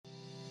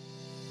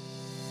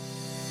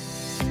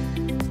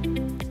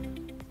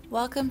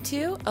Welcome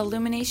to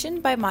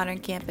Illumination by Modern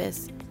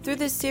Campus. Through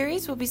this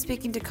series, we'll be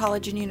speaking to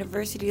college and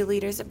university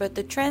leaders about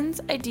the trends,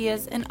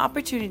 ideas, and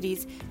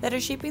opportunities that are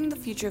shaping the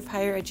future of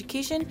higher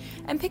education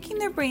and picking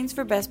their brains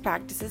for best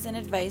practices and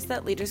advice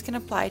that leaders can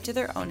apply to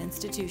their own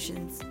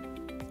institutions.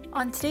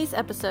 On today's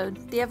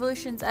episode, the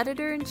Evolution's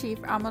Editor-in-Chief,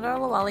 Amadar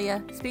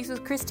Lawalia, speaks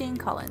with Christine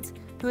Collins,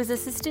 who is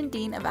Assistant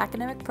Dean of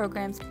Academic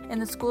Programs in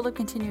the School of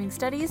Continuing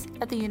Studies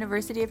at the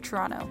University of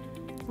Toronto.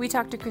 We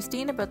talked to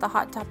Christine about the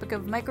hot topic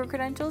of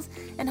microcredentials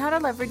and how to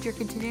leverage your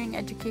continuing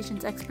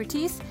education's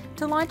expertise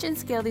to launch and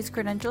scale these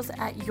credentials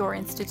at your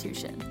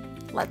institution.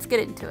 Let's get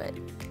into it.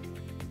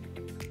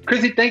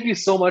 Chrissy, thank you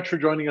so much for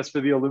joining us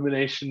for the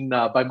Illumination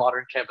by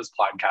Modern Campus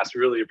podcast.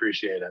 We really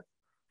appreciate it.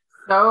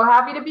 So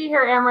happy to be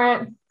here,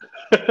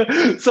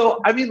 Amrit.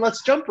 So,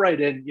 let's jump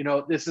right in.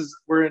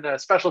 We're in a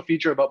special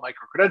feature about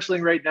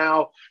microcredentialing right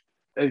now.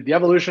 The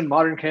Evolution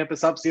Modern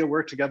Campus UPSIA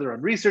work together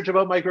on research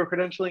about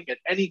microcredentialing. At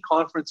any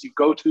conference you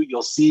go to,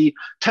 you'll see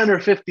 10 or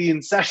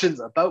 15 sessions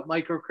about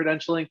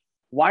microcredentialing.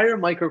 Why are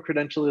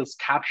microcredentials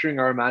capturing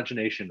our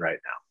imagination right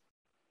now?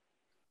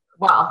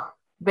 Well,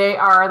 they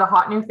are the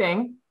hot new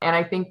thing. And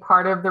I think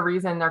part of the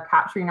reason they're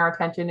capturing our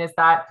attention is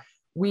that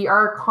we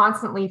are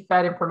constantly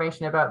fed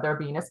information about there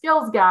being a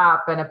skills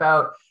gap and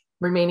about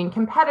remaining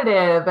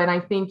competitive. And I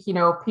think,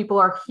 people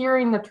are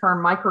hearing the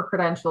term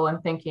microcredential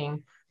and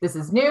thinking, this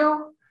is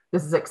new.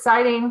 This is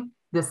exciting.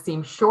 This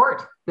seems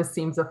short. This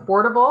seems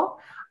affordable,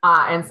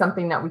 and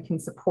something that we can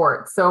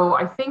support. So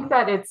I think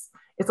that it's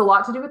a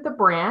lot to do with the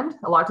brand,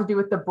 a lot to do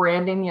with the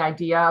branding, the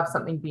idea of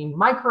something being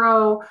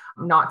micro,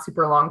 not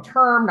super long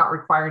term, not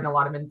requiring a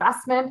lot of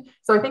investment.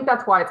 So I think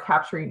that's why it's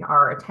capturing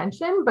our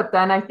attention. But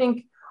then I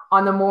think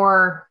on the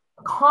more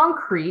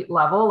concrete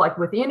level, like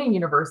within a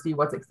university,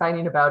 what's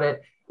exciting about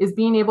it is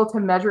being able to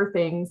measure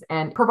things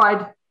and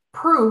provide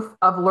proof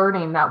of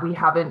learning that we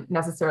haven't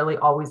necessarily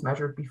always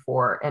measured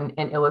before and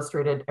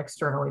illustrated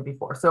externally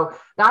before. So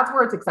that's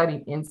where it's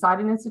exciting inside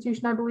an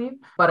institution, I believe.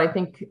 But I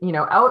think,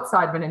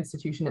 outside of an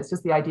institution, it's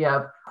just the idea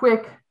of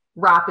quick,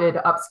 rapid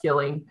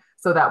upskilling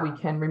so that we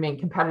can remain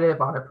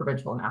competitive on a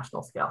provincial and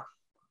national scale.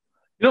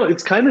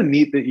 It's kind of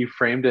neat that you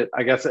framed it,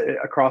 I guess,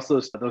 across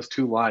those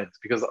two lines,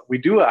 because we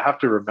do have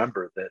to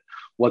remember that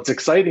what's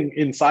exciting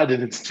inside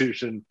an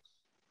institution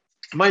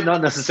might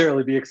not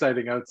necessarily be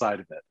exciting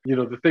outside of it.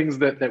 The things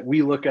that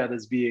we look at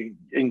as being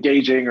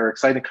engaging or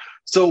exciting.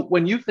 So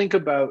when you think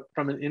about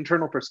from an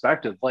internal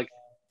perspective, like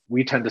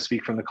we tend to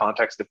speak from the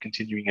context of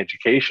continuing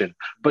education,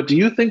 but do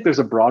you think there's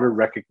a broader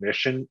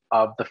recognition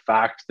of the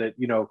fact that,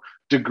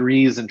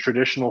 degrees and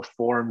traditional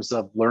forms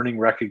of learning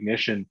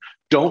recognition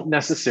don't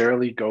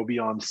necessarily go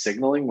beyond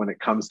signaling when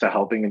it comes to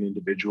helping an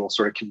individual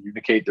sort of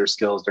communicate their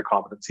skills, their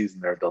competencies,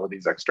 and their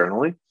abilities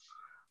externally?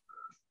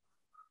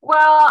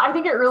 Well, I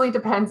think it really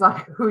depends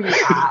on who you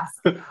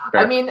ask.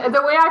 I mean,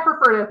 the way I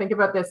prefer to think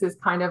about this is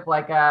kind of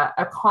like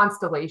a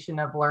constellation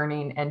of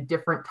learning and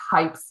different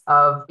types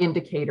of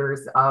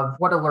indicators of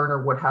what a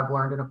learner would have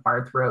learned and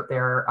acquired throughout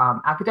their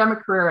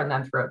academic career and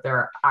then throughout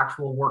their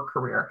actual work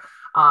career.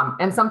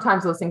 And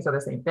sometimes those things are the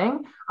same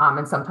thing,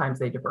 and sometimes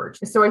they diverge.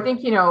 So I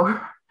think,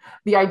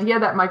 the idea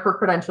that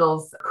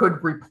microcredentials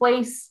could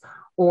replace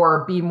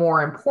or be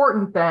more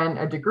important than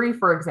a degree,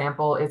 for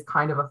example, is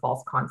kind of a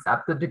false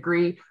concept. The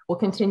degree will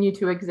continue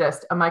to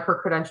exist. A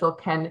microcredential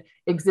can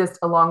exist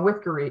along with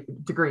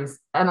degrees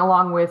and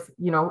along with,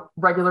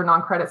 regular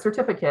non-credit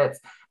certificates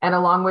and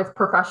along with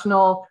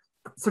professional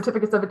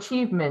certificates of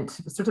achievement,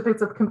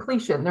 certificates of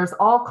completion. There's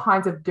all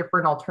kinds of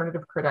different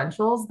alternative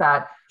credentials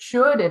that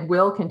should and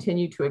will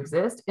continue to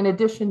exist in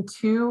addition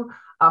to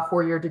a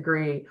four-year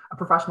degree, a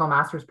professional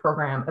master's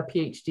program, a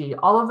PhD.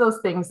 All of those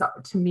things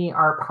to me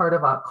are part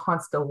of a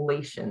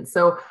constellation.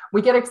 So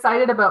we get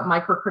excited about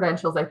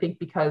microcredentials, I think,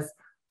 because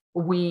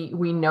we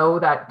know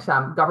that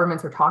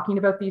governments are talking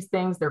about these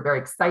things. They're very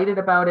excited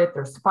about it.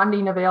 There's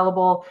funding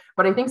available.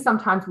 But I think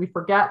sometimes we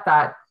forget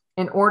that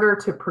in order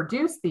to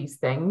produce these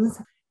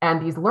things and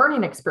these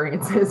learning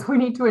experiences, we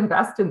need to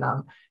invest in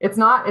them. It's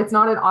not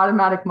an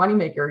automatic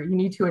moneymaker. You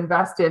need to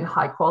invest in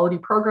high quality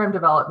program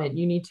development.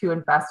 You need to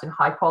invest in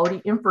high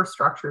quality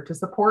infrastructure to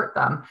support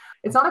them.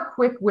 It's not a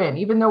quick win,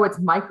 even though it's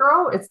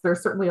micro.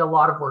 There's certainly a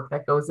lot of work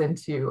that goes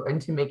into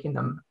making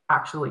them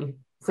actually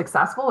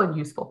successful and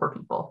useful for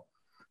people.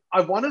 I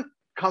want to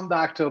come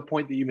back to a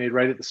point that you made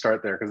right at the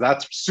start there, because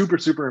that's super,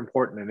 super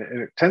important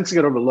and it tends to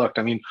get overlooked.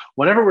 I mean,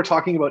 whenever we're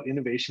talking about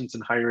innovations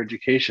in higher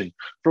education,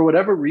 for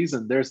whatever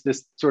reason, there's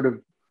this sort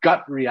of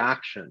gut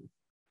reaction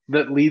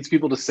that leads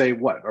people to say,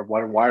 why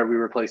are we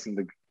replacing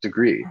the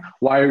degree?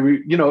 Why are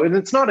we, and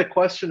it's not a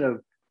question of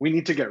we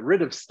need to get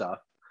rid of stuff.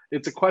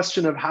 It's a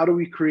question of how do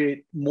we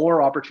create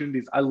more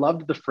opportunities. I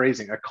loved the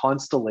phrasing, a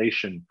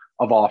constellation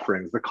of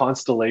offerings, the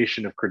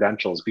constellation of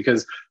credentials,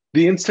 because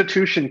the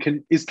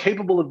institution is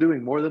capable of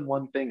doing more than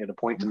one thing at a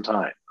point in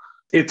time.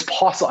 It's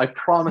possible. I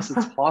promise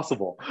it's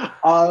possible.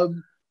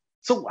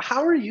 So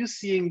how are you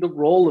seeing the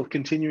role of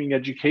continuing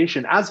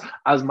education as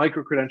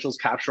microcredentials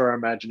capture our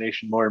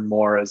imagination more and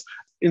more, as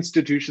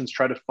institutions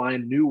try to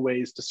find new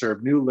ways to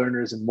serve new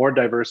learners in more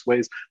diverse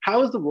ways.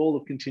 How is the role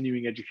of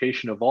continuing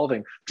education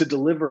evolving to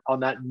deliver on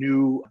that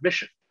new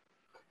mission?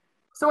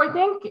 So I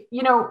think,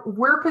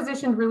 we're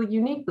positioned really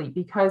uniquely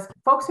because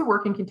folks who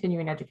work in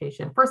continuing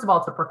education, first of all,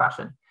 it's a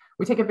profession.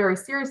 We take it very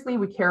seriously.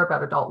 We care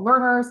about adult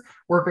learners.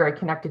 We're very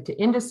connected to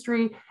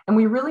industry. And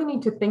we really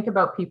need to think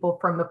about people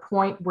from the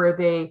point where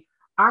they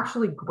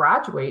actually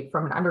graduate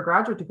from an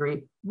undergraduate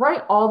degree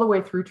right all the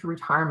way through to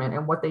retirement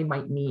and what they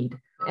might need.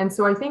 And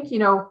so I think,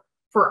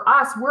 for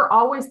us, we're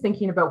always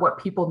thinking about what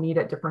people need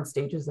at different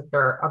stages of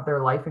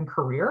their life and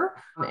career.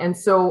 And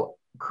so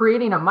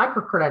creating a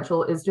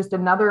micro-credential is just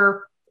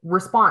another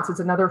response.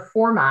 It's another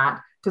format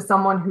to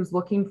someone who's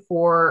looking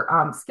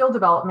for skill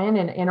development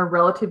in a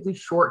relatively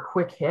short,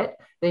 quick hit.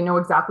 They know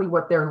exactly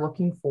what they're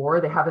looking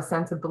for. They have a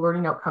sense of the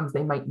learning outcomes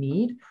they might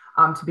need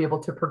to be able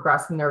to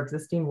progress in their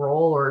existing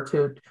role, or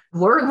to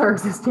learn their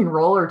existing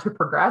role, or to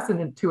progress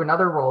into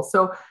another role.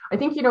 So I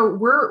think,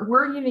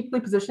 we're uniquely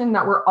positioned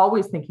that we're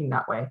always thinking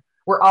that way.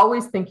 We're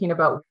always thinking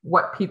about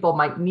what people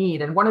might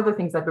need. And one of the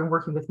things I've been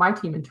working with my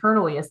team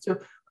internally is to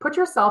put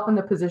yourself in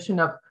the position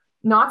of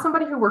not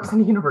somebody who works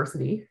in a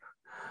university,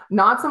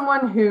 not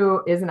someone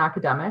who is an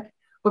academic,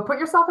 but put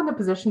yourself in the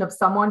position of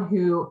someone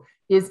who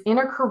is in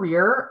a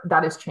career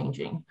that is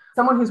changing.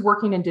 Someone who's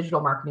working in digital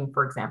marketing,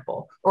 for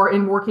example, or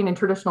working in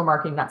traditional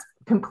marketing that's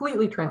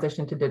completely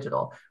transitioned to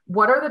digital.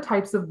 What are the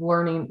types of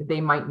learning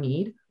they might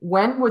need?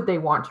 When would they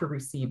want to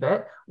receive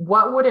it?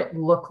 What would it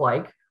look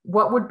like?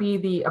 What would be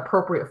the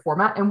appropriate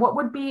format? And what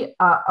would be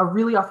a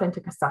really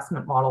authentic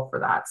assessment model for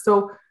that?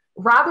 So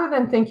rather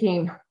than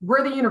thinking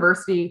we're the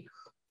university,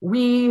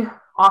 we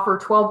offer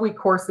 12-week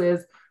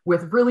courses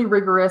with really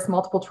rigorous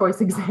multiple choice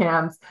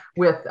exams,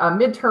 with a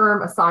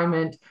midterm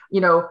assignment,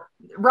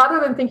 rather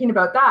than thinking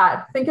about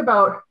that, think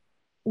about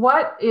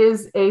what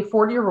is a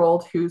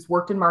 40-year-old who's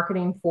worked in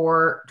marketing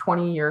for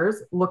 20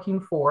 years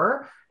looking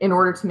for in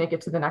order to make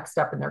it to the next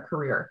step in their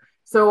career.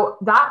 So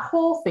that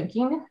whole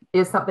thinking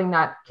is something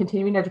that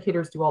continuing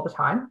educators do all the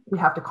time. We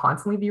have to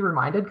constantly be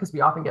reminded because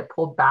we often get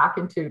pulled back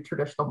into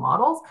traditional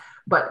models,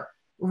 but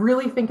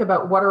really think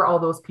about what are all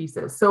those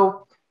pieces.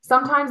 So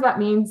sometimes that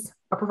means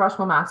a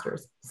professional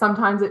master's.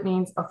 Sometimes it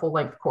means a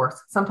full-length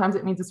course. Sometimes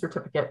it means a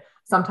certificate.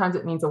 Sometimes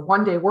it means a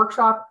one-day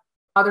workshop.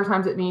 Other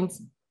times it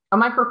means a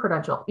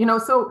micro-credential.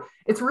 So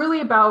it's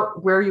really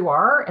about where you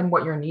are and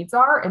what your needs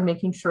are, and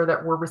making sure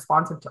that we're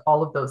responsive to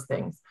all of those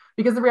things.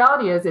 Because the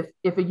reality is,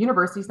 if a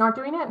university is not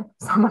doing it,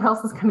 someone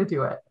else is going to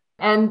do it.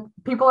 And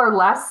people are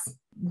less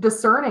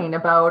discerning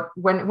about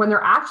when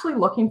they're actually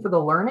looking for the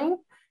learning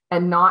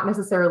and not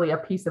necessarily a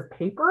piece of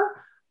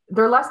paper,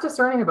 they're less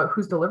discerning about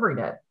who's delivering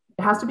it.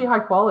 It has to be high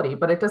quality,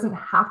 but it doesn't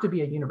have to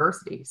be a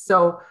university.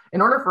 So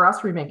in order for us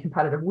to remain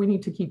competitive, we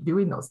need to keep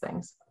doing those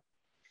things.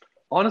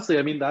 Honestly,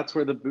 I mean, that's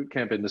where the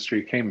bootcamp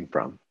industry came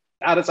from.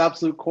 At its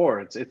absolute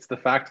core, it's the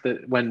fact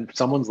that when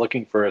someone's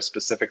looking for a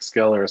specific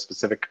skill or a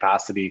specific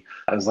capacity,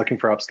 is looking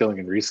for upskilling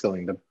and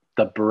reskilling,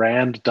 the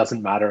brand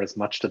doesn't matter as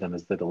much to them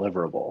as the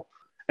deliverable.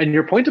 And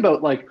your point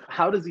about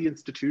how does the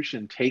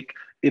institution take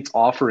its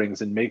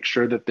offerings and make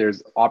sure that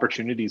there's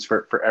opportunities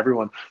for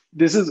everyone.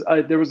 This is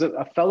there was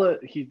a fella,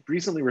 he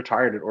recently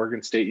retired at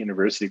Oregon State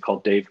University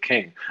called Dave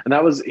King.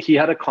 And he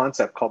had a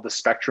concept called the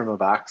spectrum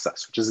of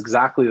access, which is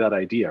exactly that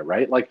idea,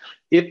 right?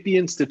 If the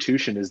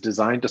institution is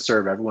designed to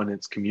serve everyone in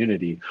its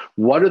community,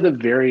 what are the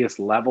various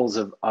levels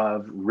of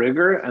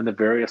rigor and the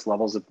various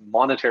levels of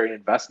monetary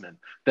investment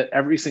that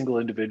every single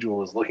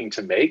individual is looking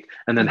to make?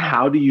 And then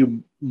how do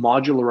you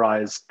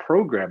modularize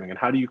programming, and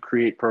how do you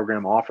create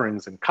program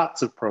offerings and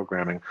cuts of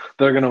programming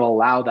that are going to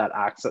allow that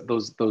access,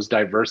 those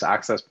diverse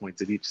access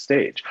points at each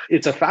stage?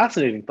 It's a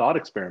fascinating thought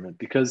experiment,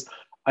 because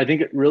I think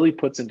it really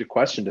puts into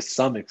question to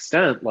some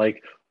extent,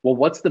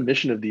 what's the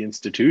mission of the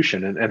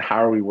institution, and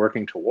how are we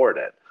working toward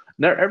it?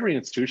 Now, every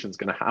institution is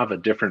going to have a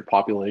different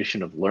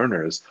population of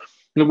learners.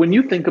 When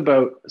you think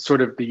about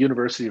sort of the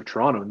University of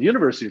Toronto, and the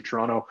University of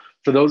Toronto,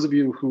 for those of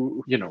you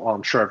who,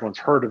 I'm sure everyone's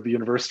heard of the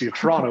University of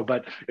Toronto,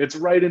 but it's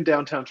right in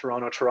downtown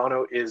Toronto.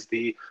 Toronto is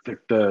the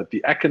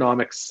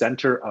economic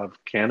center of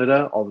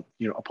Canada.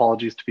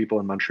 Apologies to people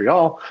in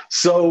Montreal.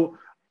 So,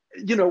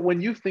 when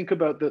you think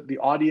about the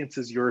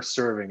audiences you're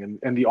serving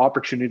and the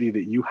opportunity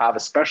that you have,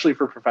 especially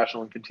for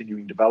professional and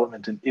continuing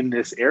development in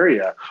this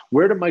area,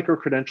 where do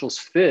micro-credentials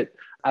fit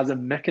as a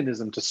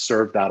mechanism to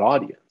serve that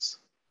audience?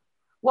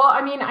 Well,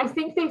 I mean, I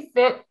think they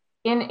fit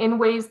in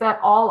ways that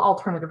all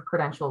alternative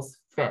credentials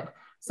fit.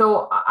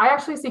 So I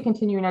actually see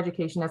continuing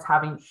education as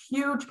having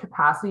huge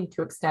capacity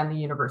to extend the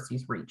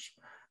university's reach.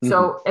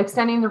 So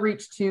extending the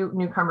reach to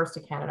newcomers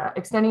to Canada,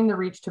 extending the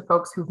reach to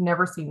folks who've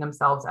never seen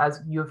themselves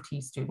as U of T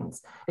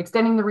students,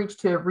 extending the reach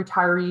to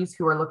retirees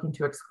who are looking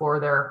to explore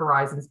their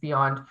horizons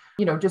beyond,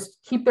 just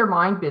keep their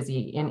mind busy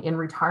in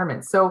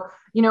retirement. So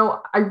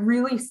I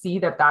really see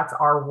that that's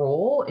our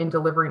role in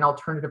delivering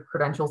alternative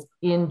credentials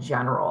in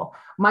general.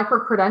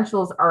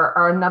 Micro-credentials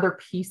are another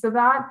piece of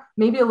that,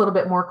 maybe a little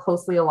bit more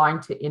closely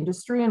aligned to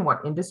industry and what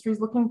industry is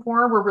looking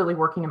for. We're really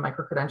working in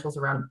micro-credentials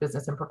around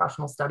business and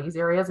professional studies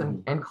areas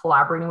and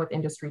collaborating with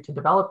industry to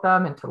develop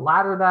them and to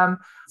ladder them.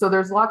 So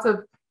there's lots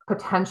of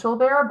potential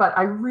there, but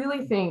I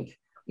really think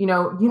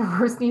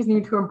universities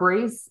need to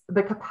embrace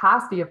the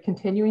capacity of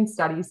continuing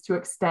studies to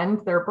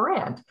extend their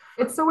brand.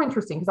 It's so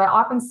interesting because I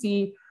often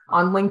see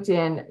on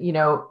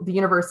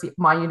LinkedIn,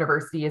 my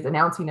university is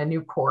announcing a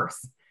new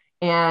course.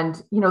 And,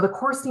 the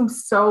course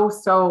seems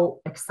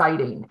so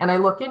exciting. And I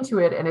look into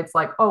it and it's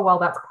like, oh, well,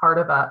 that's part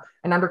of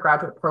an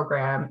undergraduate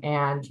program.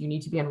 And you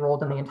need to be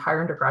enrolled in the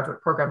entire undergraduate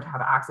program to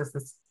have access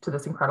to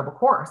this incredible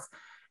course.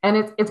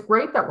 And it's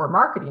great that we're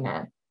marketing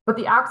it, but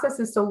the access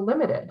is so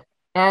limited.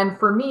 And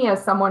for me,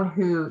 as someone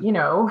who,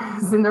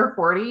 is in their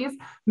 40s,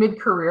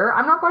 mid-career,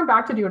 I'm not going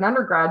back to do an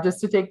undergrad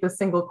just to take this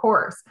single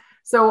course.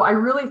 So I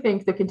really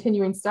think the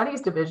continuing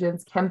studies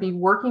divisions can be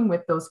working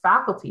with those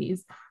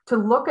faculties to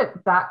look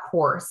at that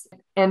course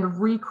and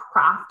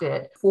recraft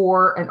it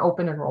for an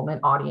open enrollment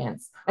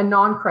audience, a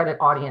non-credit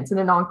audience in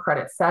a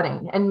non-credit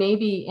setting, and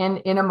maybe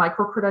in a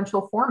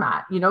micro-credential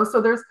format,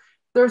 so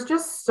there's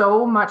just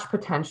so much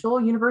potential.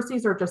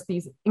 Universities are just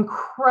these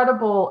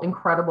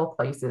incredible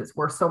places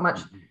where so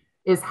much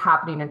is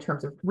happening in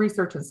terms of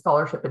research and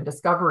scholarship and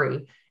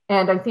discovery.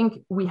 And I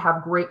think we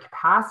have great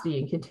capacity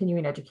in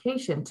continuing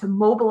education to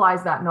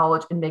mobilize that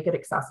knowledge and make it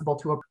accessible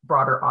to a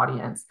broader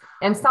audience.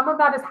 And some of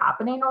that is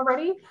happening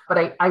already,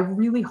 but I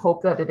really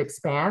hope that it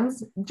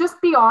expands just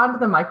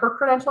beyond the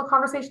micro-credential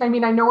conversation. I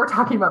mean, I know we're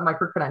talking about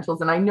micro-credentials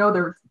and I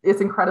know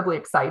it's incredibly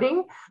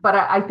exciting, but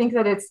I think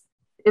that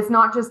it's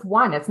not just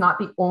one, it's not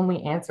the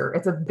only answer.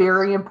 It's a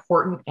very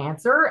important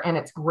answer. And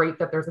it's great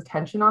that there's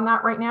attention on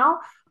that right now.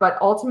 But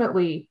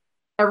ultimately,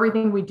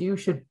 everything we do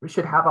should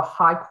have a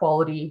high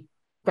quality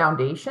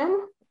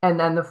foundation. And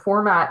then the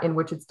format in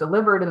which it's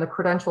delivered and the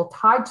credential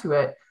tied to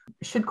it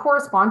should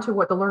correspond to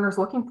what the learner's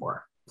looking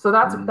for. So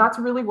that's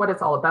really what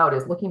it's all about,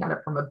 is looking at it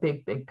from a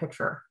big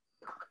picture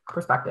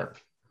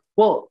perspective.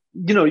 Well,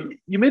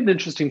 you made an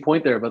interesting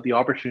point there about the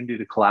opportunity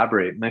to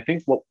collaborate. And I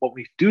think what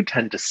we do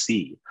tend to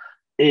see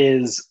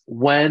is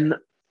when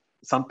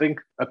something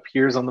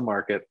appears on the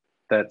market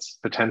that's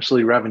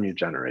potentially revenue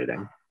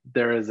generating,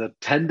 there is a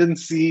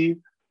tendency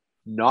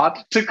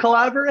not to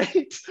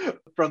collaborate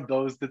from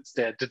those that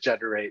stand to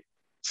generate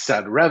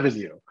said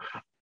revenue. I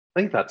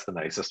think that's the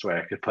nicest way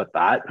I could put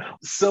that.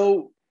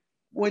 So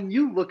when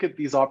you look at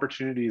these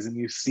opportunities and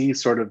you see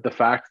sort of the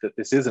fact that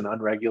this is an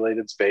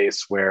unregulated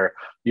space where,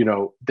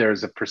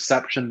 there's a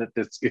perception that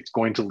it's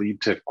going to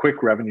lead to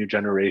quick revenue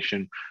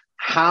generation,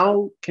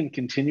 how can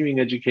continuing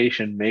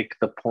education make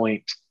the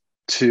point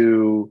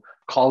to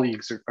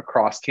colleagues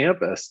across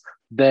campus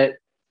that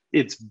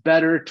it's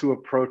better to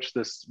approach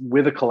this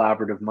with a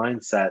collaborative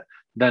mindset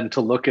than to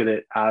look at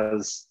it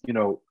as,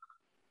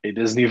 a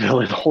Disney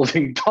villain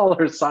holding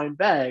 $sign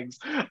bags,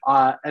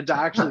 and to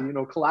actually,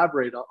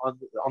 collaborate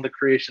on the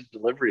creation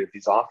and delivery of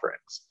these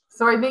offerings?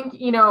 So I think,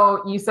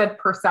 you said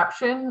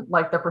perception,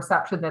 like the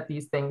perception that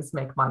these things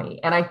make money.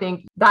 And I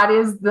think that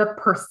is the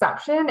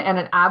perception and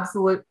an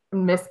absolute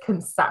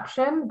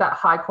misconception that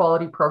high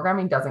quality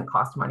programming doesn't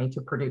cost money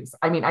to produce.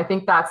 I mean, I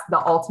think that's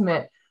the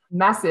ultimate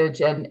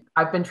message. And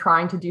I've been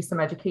trying to do some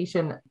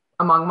education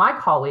among my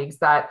colleagues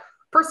that,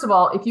 first of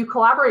all, if you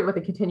collaborate with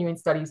a continuing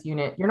studies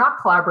unit, you're not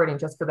collaborating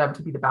just for them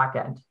to be the back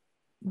end.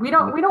 We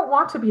don't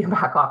want to be a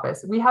back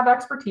office. We have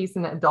expertise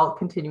in adult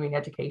continuing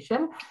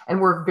education, and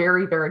we're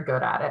very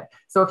good at it.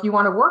 So if you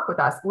want to work with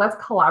us, let's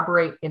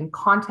collaborate in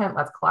content,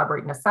 let's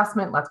collaborate in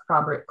assessment, let's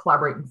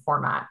collaborate in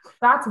format.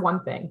 That's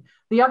one thing.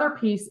 The other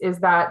piece is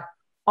that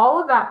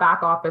all of that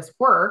back office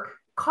work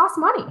costs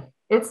money.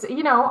 It's,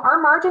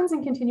 our margins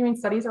in continuing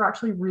studies are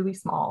actually really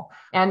small.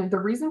 And the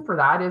reason for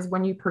that is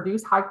when you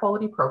produce high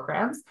quality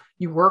programs,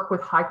 you work with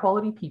high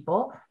quality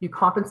people, you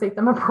compensate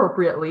them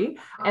appropriately,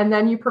 and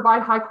then you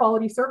provide high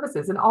quality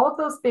services. And all of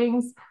those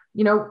things,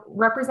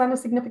 represent a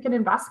significant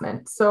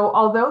investment. So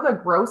although the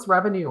gross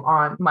revenue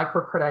on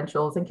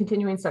micro-credentials and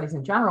continuing studies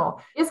in general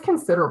is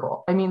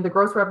considerable, I mean, the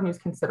gross revenue is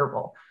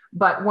considerable,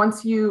 but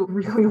once you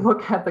really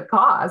look at the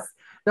costs,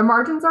 the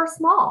margins are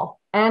small.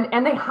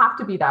 And they have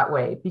to be that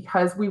way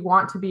because we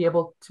want to be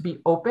able to be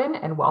open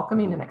and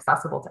welcoming and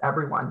accessible to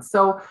everyone.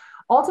 So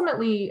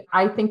ultimately,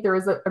 I think there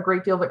is a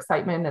great deal of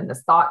excitement and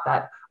this thought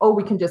that,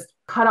 we can just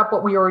cut up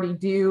what we already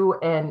do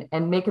and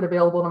make it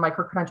available in a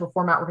micro-credential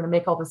format. We're going to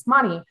make all this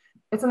money.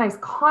 It's a nice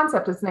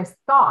concept. It's a nice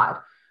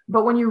thought.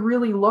 But when you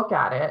really look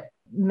at it,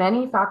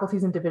 many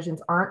faculties and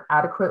divisions aren't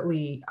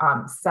adequately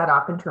set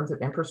up in terms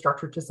of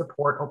infrastructure to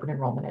support open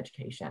enrollment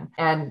education.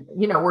 And,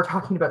 we're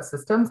talking about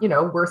systems,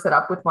 we're set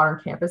up with Modern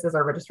Campus as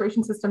our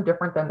registration system,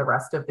 different than the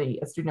rest of the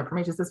student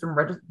information system,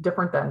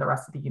 different than the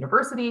rest of the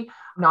university.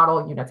 Not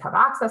all units have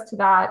access to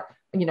that.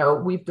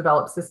 We've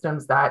developed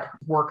systems that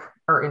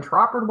are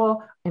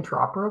interoperable.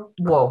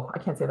 Whoa, I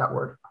can't say that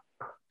word.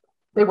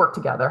 They work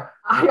together.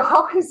 I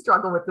always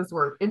struggle with this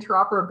word,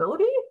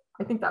 interoperability.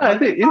 I think that I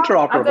think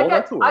interoperable,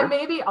 that's a word.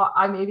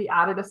 I maybe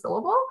added a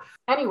syllable.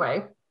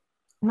 Anyway,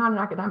 I'm not an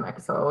academic,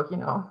 so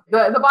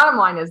the bottom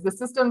line is the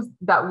systems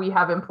that we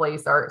have in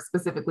place are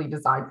specifically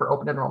designed for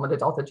open enrollment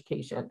adult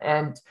education,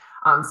 and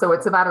so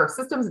it's a matter of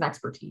systems and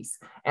expertise.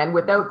 And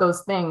without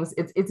those things,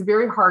 it's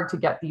very hard to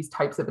get these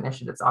types of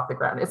initiatives off the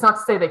ground. It's not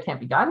to say they can't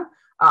be done,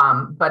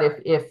 but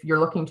if you're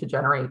looking to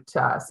generate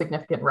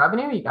significant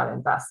revenue, you got to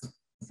invest.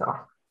 So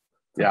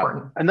it's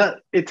important. And that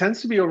it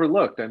tends to be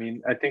overlooked. I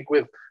mean, I think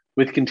with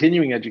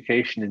continuing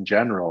education in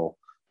general.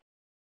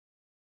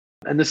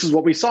 And this is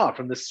what we saw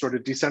from this sort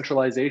of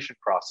decentralization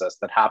process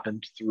that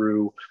happened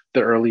through the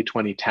early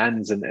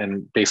 2010s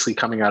and basically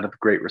coming out of the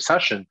Great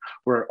Recession,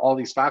 where all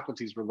these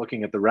faculties were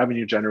looking at the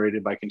revenue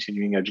generated by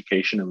continuing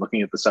education and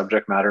looking at the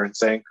subject matter and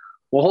saying,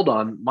 well, hold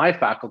on, my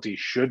faculty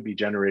should be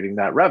generating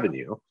that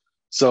revenue.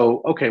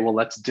 So, okay, well,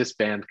 let's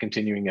disband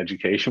continuing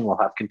education. We'll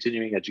have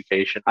continuing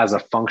education as a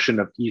function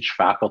of each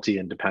faculty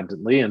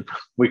independently. And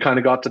we kind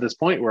of got to this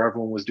point where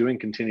everyone was doing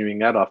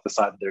continuing ed off the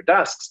side of their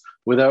desks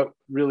without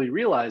really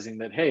realizing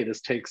that, hey, this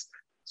takes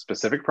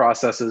specific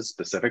processes,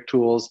 specific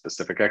tools,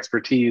 specific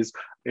expertise,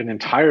 an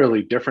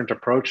entirely different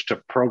approach to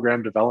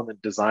program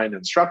development, design,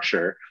 and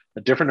structure,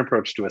 a different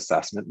approach to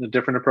assessment, and a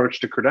different approach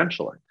to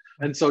credentialing.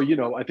 And so,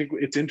 I think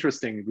it's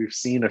interesting. We've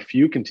seen a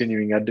few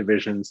continuing ed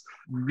divisions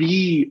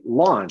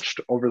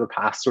relaunched over the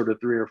past sort of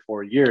 3 or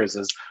 4 years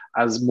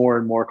as more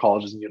and more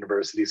colleges and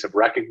universities have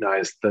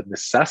recognized the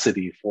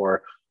necessity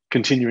for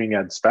continuing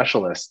ed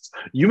specialists.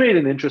 You made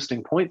an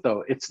interesting point,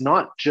 though. It's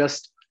not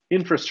just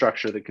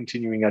infrastructure that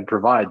continuing ed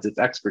provides, it's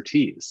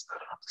expertise.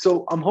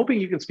 So I'm hoping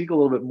you can speak a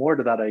little bit more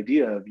to that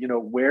idea of,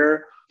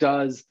 where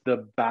does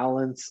the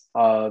balance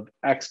of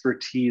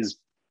expertise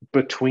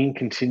between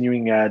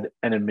continuing ed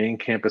and a main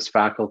campus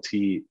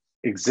faculty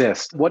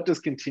exist? What does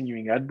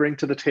continuing ed bring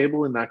to the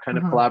table in that kind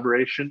of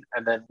collaboration?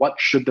 And then what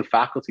should the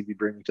faculty be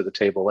bringing to the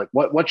table? Like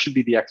what should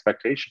be the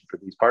expectation for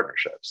these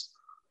partnerships?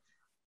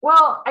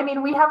 Well, I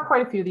mean, we have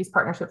quite a few of these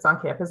partnerships on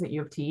campus at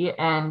U of T,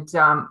 and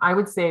I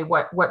would say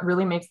what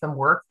really makes them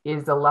work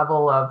is a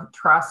level of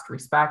trust,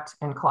 respect,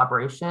 and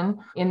collaboration,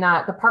 in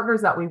that the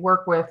partners that we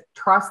work with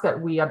trust that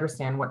we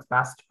understand what's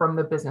best from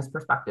the business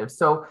perspective.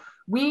 So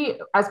we,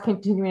 as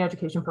continuing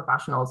education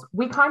professionals,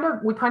 we kind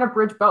of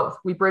bridge both.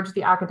 We bridge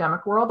the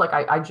academic world. Like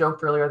I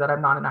joked earlier that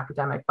I'm not an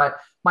academic, but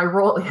my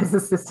role is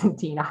assistant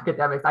dean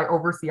academics. I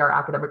oversee our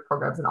academic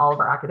programs and all of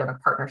our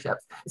academic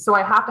partnerships. So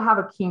I have to have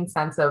a keen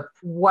sense of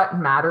what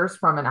matters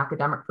from an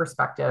academic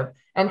perspective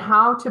and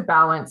how to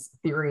balance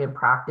theory and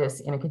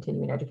practice in a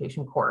continuing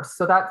education course.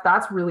 So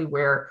that's really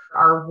where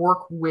our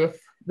work with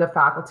the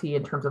faculty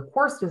in terms of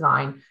course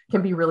design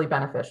can be really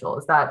beneficial,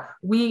 is that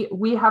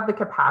we have the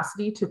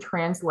capacity to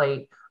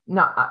translate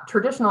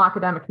traditional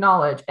academic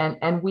knowledge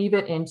and weave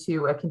it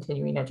into a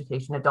continuing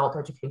education, adult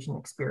education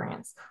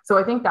experience. So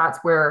I think that's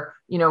where,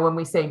 when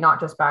we say not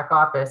just back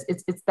office,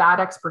 it's that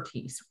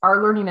expertise.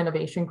 Our learning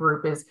innovation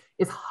group is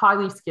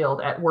highly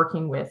skilled at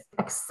working with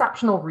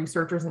exceptional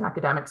researchers and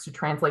academics to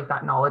translate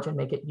that knowledge and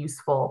make it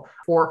useful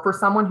for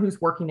someone who's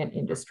working in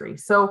industry.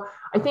 So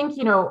I think,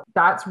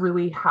 that's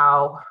really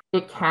how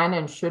it can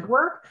and should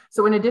work.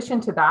 So in addition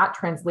to that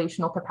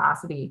translational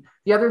capacity,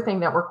 the other thing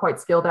that we're quite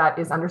skilled at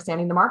is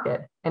understanding the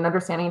market and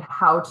understanding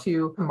how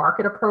to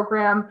market a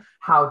program,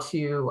 how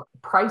to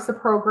price a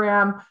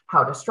program,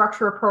 how to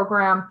structure a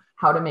program,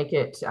 how to make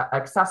it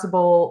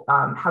accessible,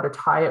 how to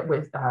tie it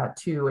with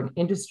to an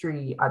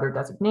industry, either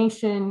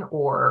designation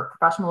or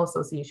professional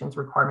associations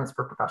requirements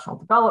for professional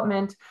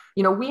development.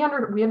 We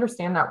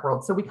understand that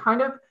world. So we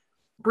kind of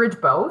bridge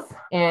both.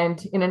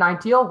 And in an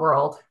ideal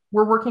world,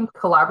 we're working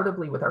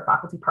collaboratively with our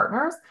faculty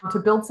partners to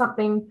build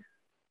something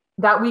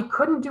that we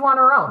couldn't do on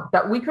our own,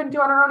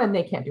 and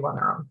they can't do on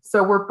their own.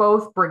 So we're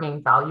both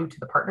bringing value to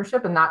the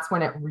partnership, and that's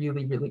when it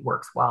really, really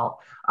works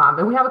well.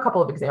 And we have a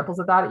couple of examples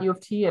of that at U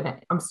of T,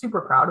 and I'm super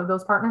proud of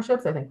those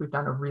partnerships. I think we've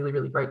done a really,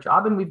 really great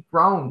job, and we've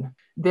grown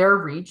their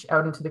reach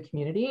out into the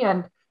community.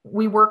 And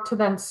we work to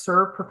then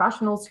serve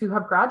professionals who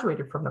have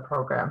graduated from the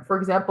program. For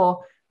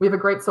example, we have a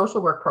great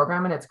social work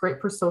program, and it's great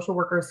for social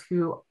workers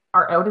who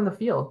are out in the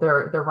field.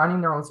 They're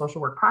running their own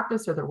social work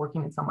practice, or they're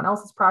working in someone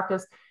else's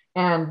practice.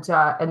 And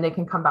they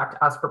can come back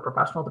to us for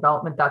professional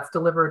development that's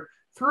delivered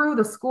through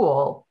the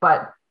school,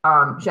 but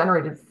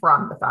generated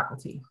from the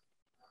faculty.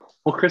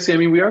 Well, Chrissy, I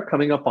mean, we are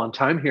coming up on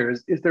time here.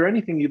 Is there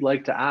anything you'd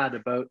like to add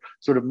about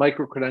sort of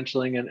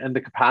micro-credentialing and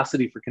the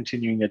capacity for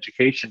continuing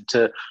education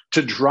to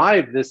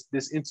drive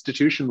this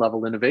institution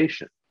level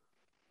innovation?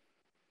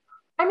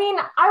 I mean,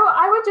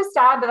 I would just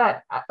add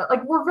that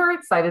we're very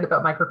excited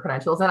about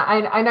micro-credentials, and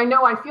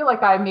I feel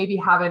like I maybe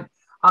haven't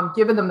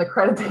given them the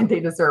credit that they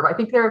deserve. I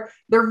think they're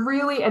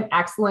really an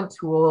excellent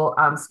tool,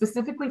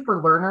 specifically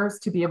for learners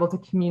to be able to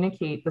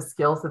communicate the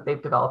skills that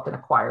they've developed and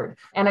acquired.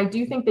 And I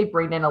do think they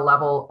bring in a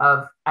level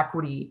of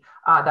equity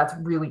that's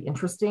really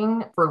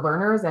interesting for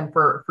learners and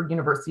for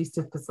universities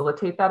to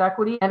facilitate that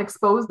equity and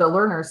expose the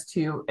learners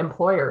to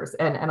employers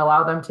and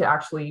allow them to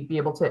actually be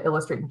able to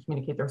illustrate and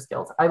communicate their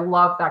skills. I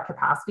love that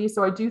capacity.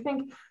 So I do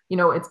think,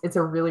 it's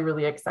a really,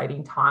 really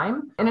exciting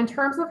time. And in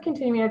terms of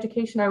continuing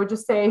education, I would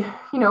just say,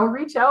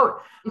 reach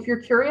out. If you're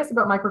curious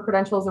about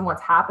micro-credentials and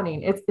what's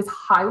happening, it's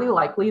highly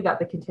likely that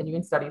the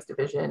Continuing Studies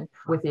Division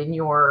within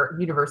your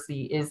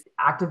university is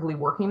actively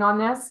working on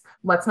this.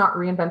 Let's not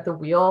reinvent the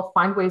wheel,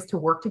 find ways to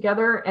work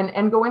together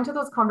and go into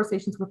those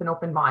conversations with an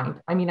open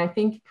mind. I mean, I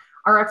think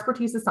our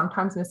expertise is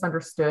sometimes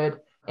misunderstood.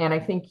 And I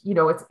think,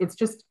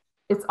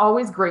 it's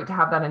always great to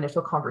have that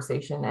initial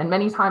conversation. And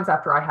many times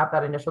after I have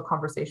that initial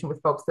conversation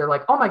with folks, they're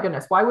like, oh my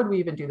goodness, why would we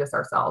even do this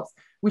ourselves?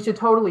 We should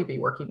totally be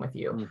working with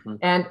you.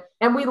 Mm-hmm.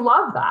 And we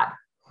love that.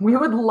 We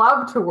would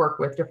love to work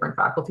with different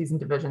faculties and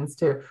divisions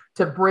to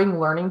bring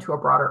learning to a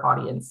broader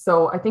audience.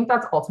 So I think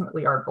that's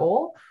ultimately our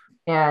goal.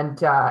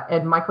 And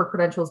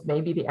micro-credentials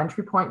may be the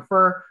entry point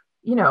for,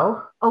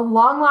 a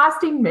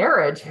long-lasting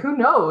marriage. Who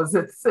knows?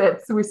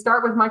 We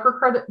start with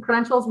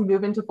micro-credentials, we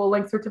move into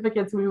full-length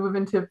certificates, we move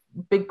into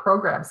big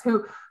programs.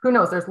 Who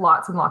knows? There's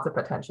lots and lots of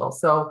potential.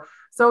 So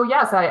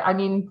yes, I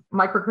mean,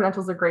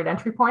 micro-credentials are a great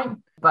entry point,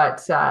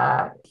 but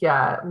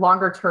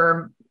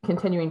longer-term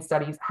continuing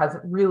studies has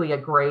really a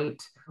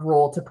great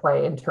role to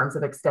play in terms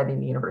of extending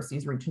the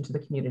university's reach into the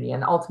community.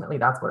 And ultimately,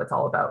 that's what it's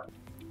all about.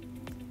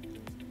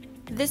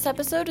 This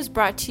episode is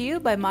brought to you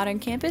by Modern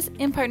Campus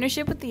in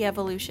partnership with The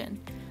Evolution.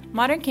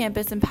 Modern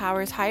Campus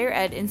empowers higher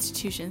ed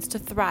institutions to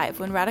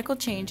thrive when radical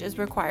change is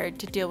required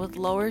to deal with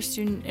lower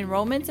student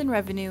enrollments and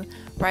revenue,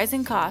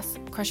 rising costs,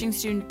 crushing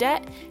student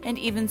debt, and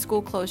even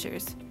school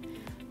closures.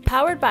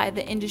 Powered by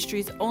the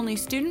industry's only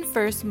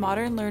student-first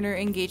modern learner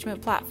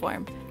engagement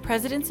platform,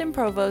 presidents and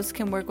provosts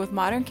can work with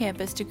Modern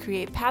Campus to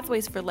create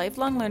pathways for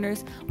lifelong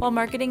learners, while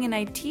marketing and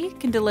IT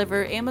can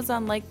deliver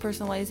Amazon-like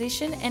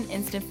personalization and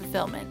instant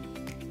fulfillment.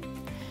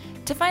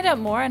 To find out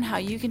more on how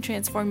you can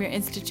transform your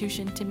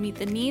institution to meet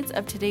the needs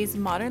of today's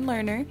modern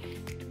learner,